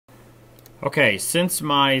Okay, since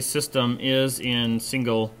my system is in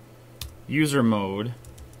single user mode,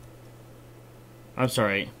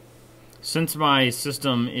 since my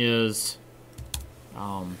system is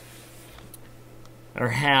or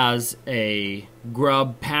has a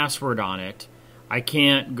grub password on it, I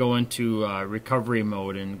can't go into recovery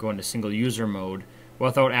mode and go into single user mode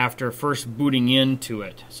without after first booting into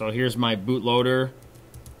it. So here's my bootloader.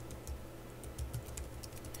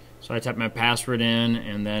 So I type my password in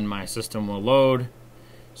and then my system will load.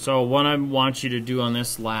 So what I want you to do on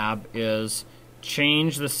this lab is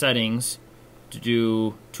change the settings to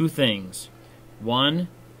do two things. One,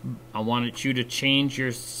 I wanted you to change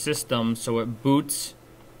your system so it boots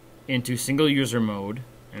into single user mode,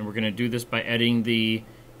 and we're going to do this by editing the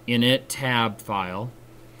Init tab file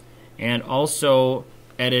and also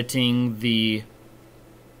editing the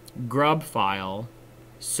grub file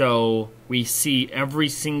so we see every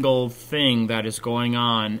single thing that is going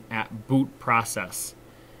on at boot process.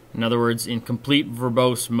 In other words, in complete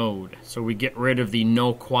verbose mode. So we get rid of the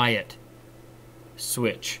no quiet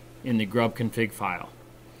switch in the grub config file.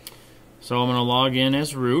 So I'm going to log in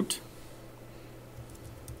as root.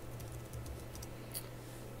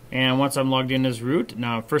 And once I'm logged in as root,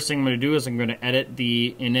 now first thing I'm going to do is I'm going to edit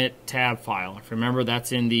the init tab file. If you remember,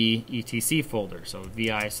 that's in the etc folder. So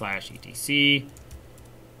vi/etc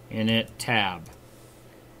init tab.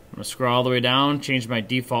 I'm going to scroll all the way down, change my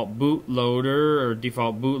default bootloader or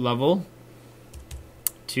default boot level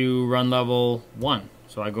to run level 1.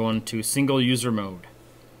 So I go into single user mode.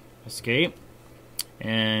 Escape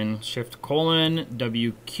and shift :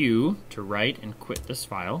 WQ to write and quit this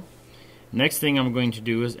file. Next thing I'm going to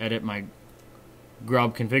do is edit my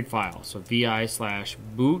grub config file. So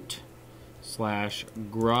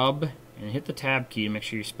vi/boot/grub and hit the tab key to make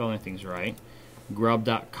sure you're spelling things right.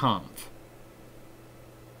 grub.conf.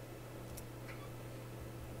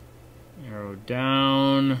 Arrow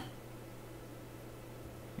down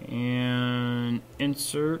and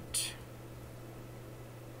insert,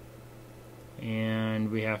 and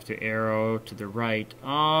we have to arrow to the right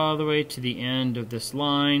all the way to the end of this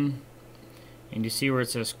line, and you see where it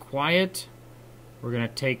says quiet. We're going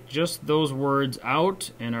to take just those words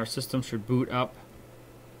out and our system should boot up.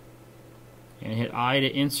 And hit I to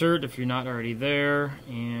insert if you're not already there,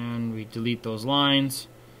 and we delete those lines.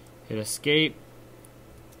 Hit escape :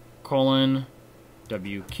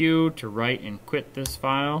 WQ to write and quit this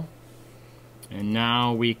file. And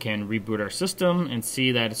now we can reboot our system and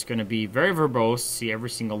see that it's going to be very verbose, see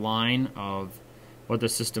every single line of what the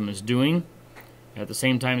system is doing. At the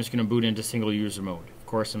same time, it's going to boot into single user mode. Of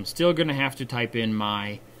course, I'm still going to have to type in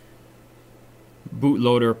my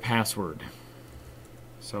bootloader password.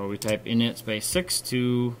 So we type init space 6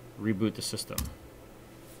 to reboot the system.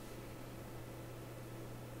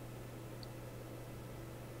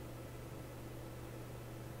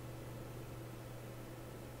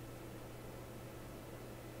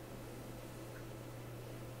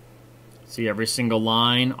 See every single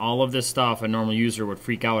line, all of this stuff a normal user would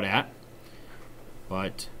freak out at.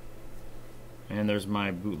 And there's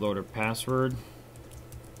my bootloader password.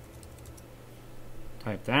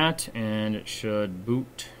 Type that and it should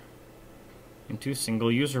boot into single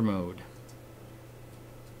user mode.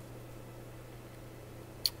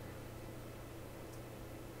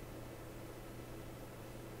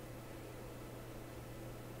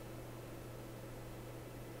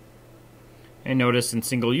 And notice in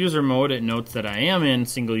single user mode it notes that I am in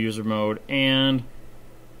single user mode and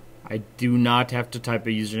I do not have to type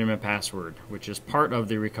a username and password, which is part of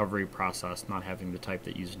the recovery process, not having to type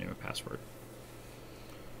the username and password.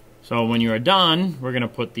 So when you are done, we're going to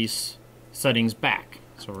put these settings back.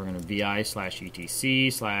 So we're going to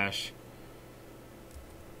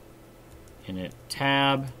vi/etc/init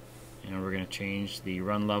tab, and we're going to change the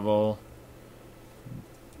run level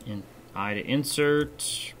in I to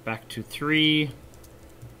insert back to 3.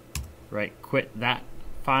 Right, quit that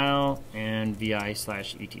file, and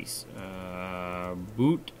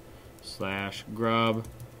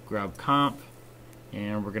vi/boot/grub/conf,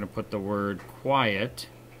 and we're going to put the word quiet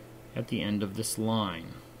at the end of this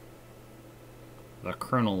line, the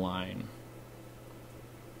kernel line.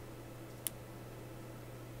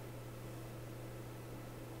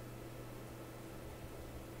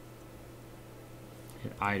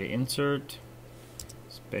 Hit I to insert,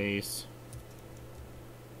 space,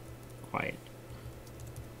 quiet.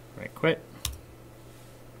 Right, quit,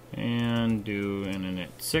 and do an init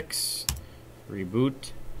 6,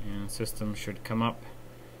 reboot, and system should come up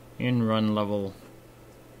in run level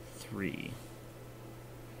 3.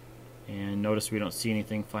 And notice we don't see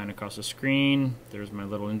anything flying across the screen. There's my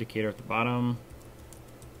little indicator at the bottom.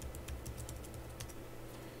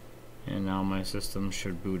 And And now my system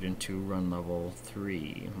should boot into run level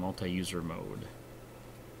 3, multi-user mode.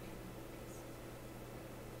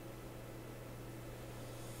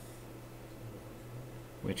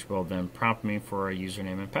 Which will then prompt me for a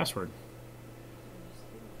username and password,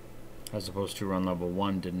 as opposed to run level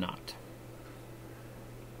 1 did not.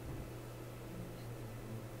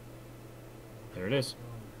 There it is.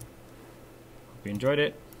 Hope you enjoyed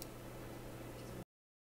it.